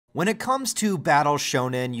When it comes to battle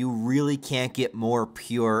shonen, you really can't get more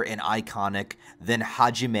pure and iconic than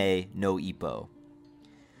Hajime no Ippo.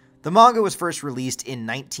 The manga was first released in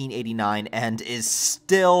 1989 and is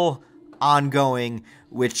still ongoing,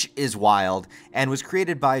 which is wild, and was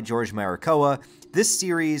created by George Marikoa. This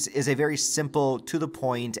series is a very simple, to the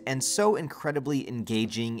point, and so incredibly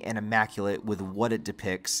engaging and immaculate with what it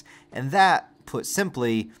depicts, and that, put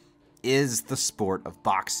simply, is the sport of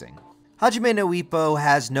boxing. Hajime no Ippo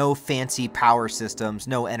has no fancy power systems,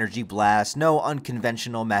 no energy blasts, no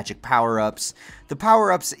unconventional magic power-ups. The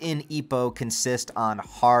power-ups in Ippo consist on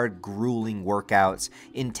hard, grueling workouts,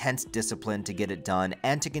 intense discipline to get it done,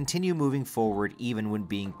 and to continue moving forward even when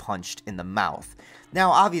being punched in the mouth.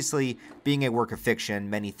 Now, obviously, being a work of fiction,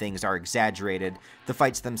 many things are exaggerated. The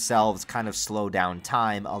fights themselves kind of slow down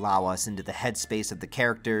time, allow us into the headspace of the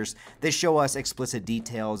characters. They show us explicit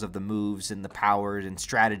details of the moves and the powers and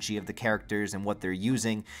strategy of the characters and what they're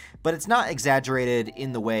using, but it's not exaggerated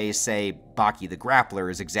in the way, say, Baki the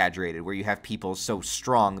Grappler is exaggerated, where you have people so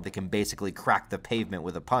strong they can basically crack the pavement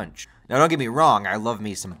with a punch. Now, don't get me wrong, I love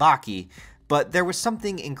me some Baki, but there was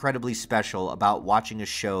something incredibly special about watching a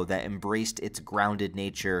show that embraced its grounded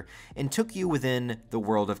nature and took you within the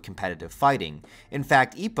world of competitive fighting. In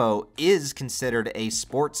fact, Ippo is considered a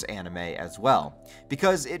sports anime as well,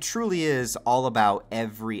 because it truly is all about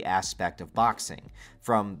every aspect of boxing.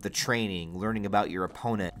 From the training, learning about your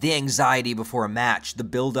opponent, the anxiety before a match, the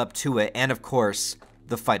build up to it, and of course,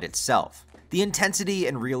 the fight itself. The intensity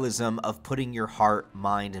and realism of putting your heart,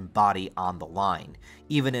 mind, and body on the line.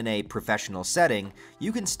 Even in a professional setting,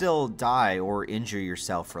 you can still die or injure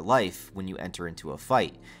yourself for life when you enter into a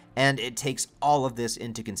fight. And it takes all of this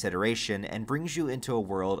into consideration and brings you into a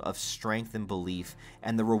world of strength and belief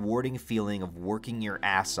and the rewarding feeling of working your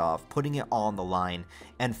ass off, putting it all on the line,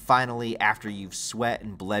 and finally, after you've sweat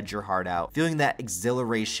and bled your heart out, feeling that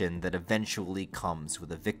exhilaration that eventually comes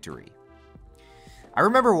with a victory. I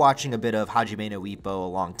remember watching a bit of Hajime no Ippo a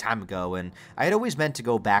long time ago, and I had always meant to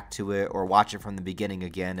go back to it or watch it from the beginning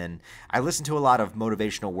again, and I listened to a lot of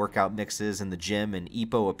motivational workout mixes in the gym, and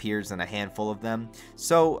Ippo appears in a handful of them,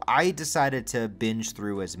 so I decided to binge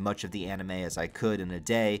through as much of the anime as I could in a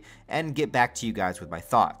day and get back to you guys with my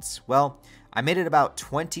thoughts. Well, I made it about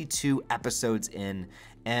 22 episodes in,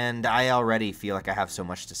 and I already feel like I have so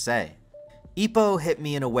much to say. Ippo hit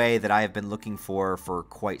me in a way that I have been looking for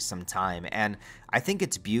quite some time, and I think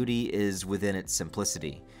its beauty is within its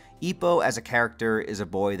simplicity. Ippo as a character is a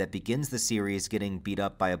boy that begins the series getting beat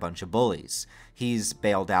up by a bunch of bullies. He's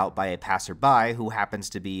bailed out by a passerby who happens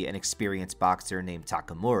to be an experienced boxer named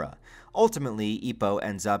Takamura. Ultimately, Ippo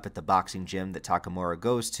ends up at the boxing gym that Takamura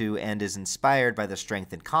goes to and is inspired by the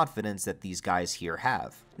strength and confidence that these guys here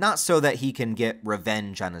have. Not so that he can get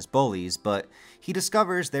revenge on his bullies, but he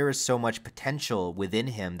discovers there is so much potential within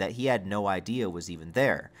him that he had no idea was even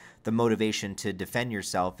there. The motivation to defend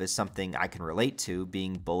yourself is something I can relate to,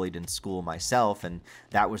 being bullied in school myself, and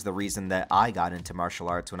that was the reason that I got into martial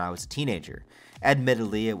arts when I was a teenager.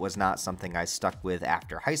 Admittedly, it was not something I stuck with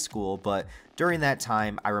after high school, but during that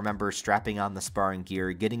time, I remember strapping on the sparring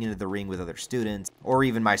gear, getting into the ring with other students, or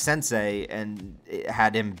even my sensei, and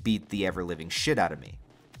had him beat the ever-living shit out of me.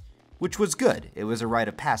 Which was good. It was a rite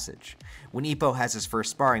of passage. When Ippo has his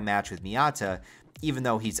first sparring match with Miyata, even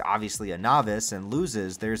though he's obviously a novice and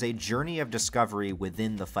loses, there's a journey of discovery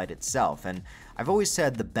within the fight itself, and I've always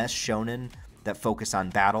said the best shonen that focus on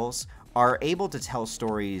battles are able to tell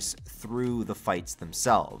stories through the fights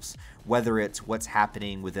themselves, whether it's what's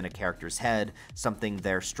happening within a character's head, something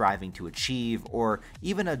they're striving to achieve, or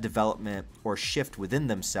even a development or shift within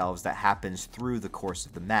themselves that happens through the course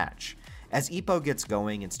of the match. As Ippo gets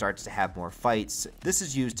going and starts to have more fights, this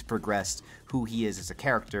is used to progress who he is as a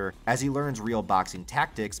character as he learns real boxing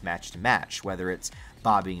tactics match to match, whether it's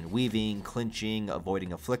bobbing and weaving, clinching,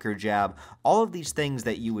 avoiding a flicker jab, all of these things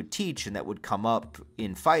that you would teach and that would come up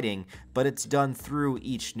in fighting, but it's done through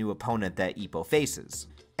each new opponent that Ippo faces.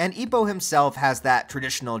 And Ippo himself has that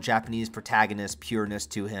traditional Japanese protagonist pureness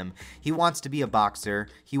to him. He wants to be a boxer,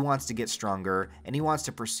 he wants to get stronger, and he wants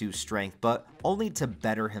to pursue strength, but only to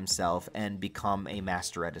better himself and become a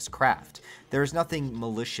master at his craft. There is nothing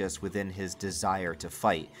malicious within his desire to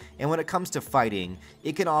fight. And when it comes to fighting,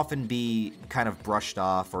 it can often be kind of brushed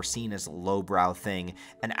off or seen as a lowbrow thing,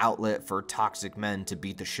 an outlet for toxic men to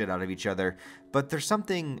beat the shit out of each other. But there's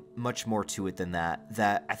something much more to it than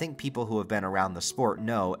that I think people who have been around the sport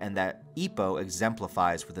know, and that Ippo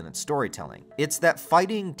exemplifies within its storytelling. It's that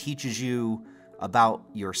fighting teaches you about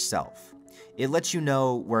yourself. It lets you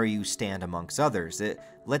know where you stand amongst others. It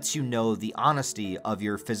lets you know the honesty of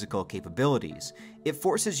your physical capabilities. It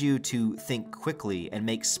forces you to think quickly and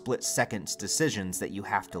make split-second decisions that you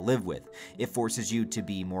have to live with. It forces you to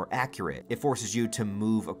be more accurate. It forces you to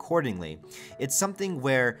move accordingly. It's something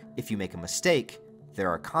where if you make a mistake, there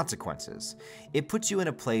are consequences. It puts you in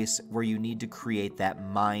a place where you need to create that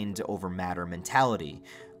mind over matter mentality,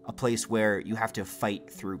 a place where you have to fight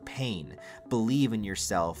through pain, believe in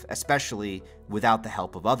yourself, especially without the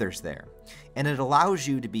help of others there. And it allows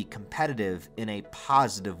you to be competitive in a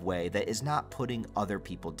positive way that is not putting other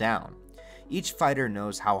people down. Each fighter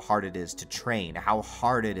knows how hard it is to train, how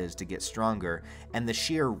hard it is to get stronger, and the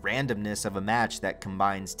sheer randomness of a match that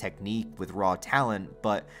combines technique with raw talent,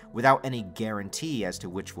 but without any guarantee as to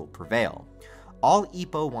which will prevail. All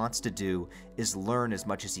IPPO wants to do is learn as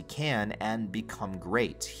much as he can and become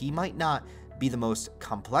great. He might not be the most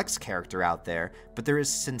complex character out there, but there is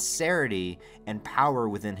sincerity and power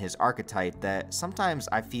within his archetype that sometimes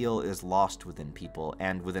I feel is lost within people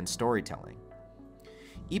and within storytelling.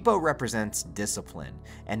 IPPO represents discipline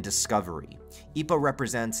and discovery. IPPO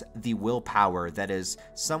represents the willpower that is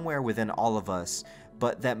somewhere within all of us,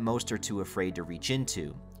 but that most are too afraid to reach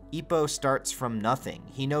into. IPPO starts from nothing.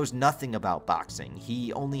 He knows nothing about boxing.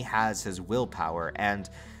 He only has his willpower and,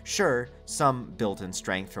 sure, some built-in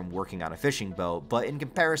strength from working on a fishing boat, but in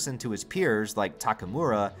comparison to his peers like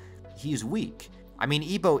Takamura, he's weak. I mean,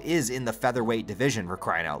 IPPO is in the featherweight division, for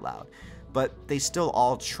crying out loud, but they still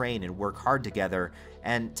all train and work hard together,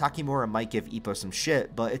 and Takemura might give IPPO some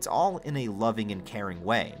shit, but it's all in a loving and caring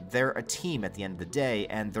way. They're a team at the end of the day,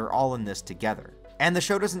 and they're all in this together. And the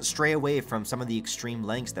show doesn't stray away from some of the extreme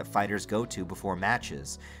lengths that fighters go to before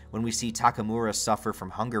matches. When we see Takamura suffer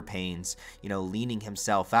from hunger pains, leaning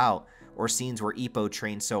himself out, or scenes where IPPO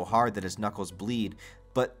trains so hard that his knuckles bleed.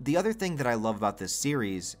 But the other thing that I love about this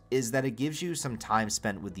series is that it gives you some time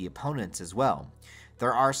spent with the opponents as well.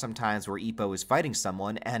 There are some times where IPPO is fighting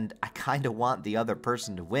someone and I kinda want the other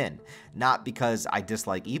person to win. Not because I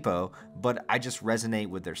dislike IPPO, but I just resonate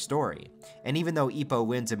with their story. And even though IPPO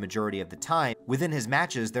wins a majority of the time, within his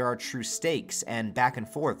matches there are true stakes and back and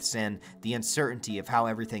forths and the uncertainty of how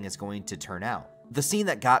everything is going to turn out. The scene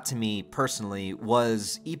that got to me personally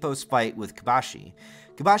was IPPO's fight with Kobashi.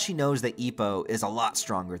 Kobashi knows that IPPO is a lot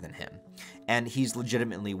stronger than him, and he's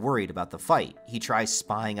legitimately worried about the fight. He tries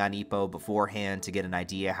spying on IPPO beforehand to get an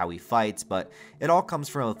idea how he fights, but it all comes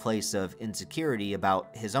from a place of insecurity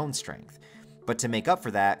about his own strength. But to make up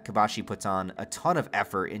for that, Kobashi puts on a ton of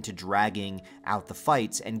effort into dragging out the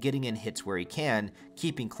fights and getting in hits where he can,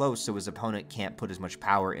 keeping close so his opponent can't put as much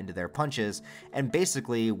power into their punches, and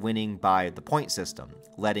basically winning by the point system,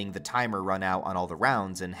 letting the timer run out on all the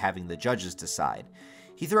rounds and having the judges decide.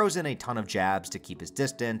 He throws in a ton of jabs to keep his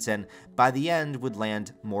distance, and by the end would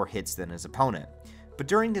land more hits than his opponent. But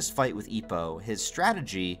during his fight with IPPO, his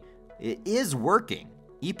strategy is working.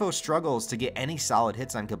 IPPO struggles to get any solid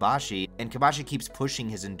hits on Kobashi, and Kobashi keeps pushing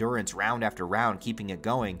his endurance round after round, keeping it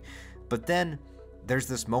going. But then there's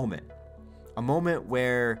this moment. A moment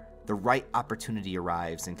where the right opportunity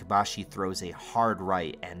arrives and Kobashi throws a hard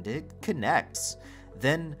right and it connects.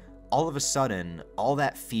 Then all of a sudden, all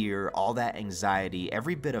that fear, all that anxiety,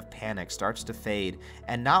 every bit of panic starts to fade,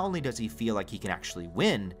 and not only does he feel like he can actually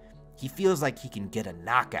win, he feels like he can get a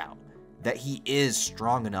knockout, that he is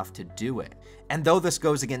strong enough to do it. And though this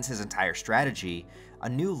goes against his entire strategy, a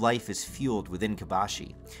new life is fueled within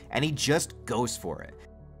Kobashi, and he just goes for it.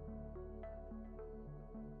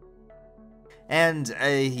 And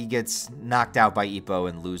he gets knocked out by IPPO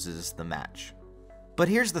and loses the match. But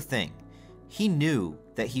here's the thing. He knew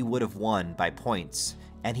that he would have won by points,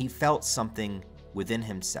 and he felt something within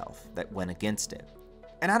himself that went against it.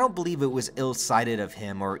 And I don't believe it was ill-sighted of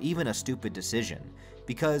him or even a stupid decision,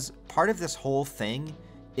 because part of this whole thing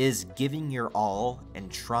is giving your all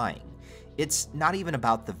and trying. It's not even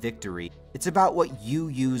about the victory, it's about what you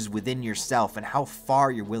use within yourself and how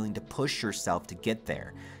far you're willing to push yourself to get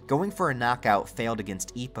there. Going for a knockout failed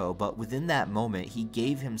against IPPO, but within that moment, he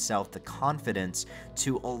gave himself the confidence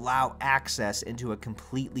to allow access into a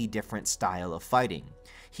completely different style of fighting.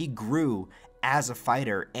 He grew as a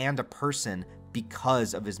fighter and a person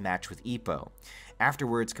because of his match with IPPO.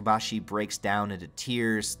 Afterwards, Kobashi breaks down into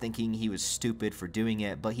tears, thinking he was stupid for doing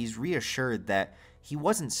it, but he's reassured that he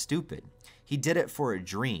wasn't stupid. He did it for a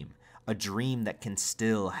dream that can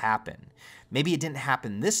still happen. Maybe it didn't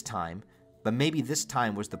happen this time, but maybe this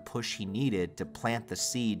time was the push he needed to plant the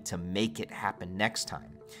seed to make it happen next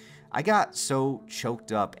time. I got so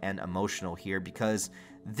choked up and emotional here because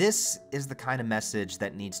This is the kind of message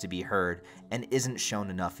that needs to be heard and isn't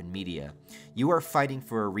shown enough in media. You are fighting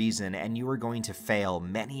for a reason, and you are going to fail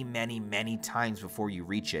many, many, many times before you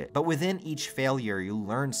reach it. But within each failure, you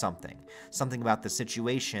learn something about the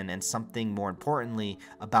situation, and something more importantly,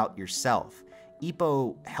 about yourself.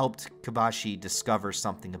 IPPO helped Kobashi discover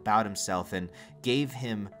something about himself and gave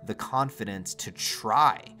him the confidence to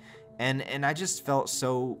try. And I just felt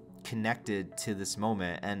so connected to this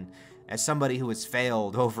moment. And as somebody who has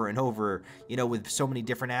failed over and over, with so many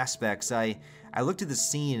different aspects, I looked at the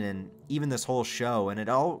scene and even this whole show, and it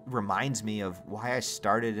all reminds me of why I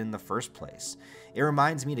started in the first place. It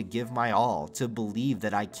reminds me to give my all, to believe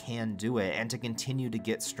that I can do it, and to continue to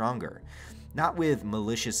get stronger. Not with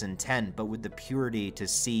malicious intent, but with the purity to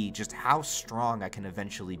see just how strong I can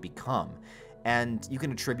eventually become. And you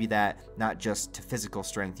can attribute that not just to physical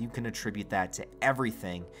strength, you can attribute that to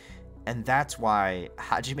everything. And that's why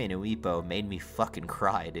Hajime no Ippo made me fucking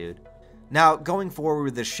cry, dude. Now, going forward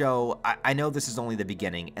with the show, I know this is only the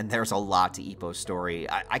beginning, and there's a lot to Ippo's story.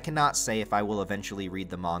 I cannot say if I will eventually read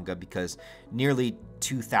the manga, because nearly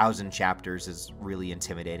 2,000 chapters is really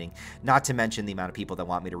intimidating. Not to mention the amount of people that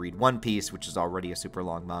want me to read One Piece, which is already a super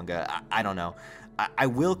long manga. I don't know. I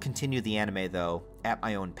will continue the anime, though, at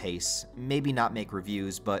my own pace. Maybe not make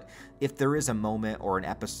reviews, but if there is a moment or an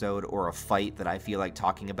episode or a fight that I feel like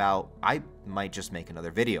talking about, I might just make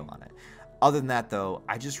another video on it. Other than that, though,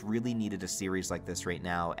 I just really needed a series like this right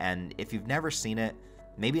now, and if you've never seen it,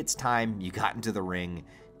 maybe it's time you got into the ring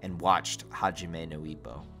and watched Hajime no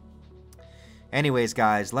Ippo. Anyways,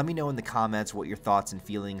 guys, let me know in the comments what your thoughts and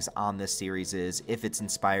feelings on this series is, if it's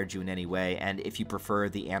inspired you in any way, and if you prefer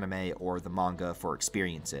the anime or the manga for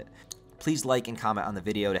Experience It. Please like and comment on the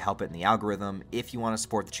video to help it in the algorithm. If you want to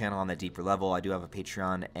support the channel on that deeper level, I do have a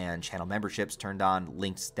Patreon and channel memberships turned on,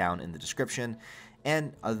 links down in the description.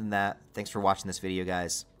 And other than that, thanks for watching this video,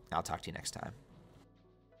 guys. I'll talk to you next time.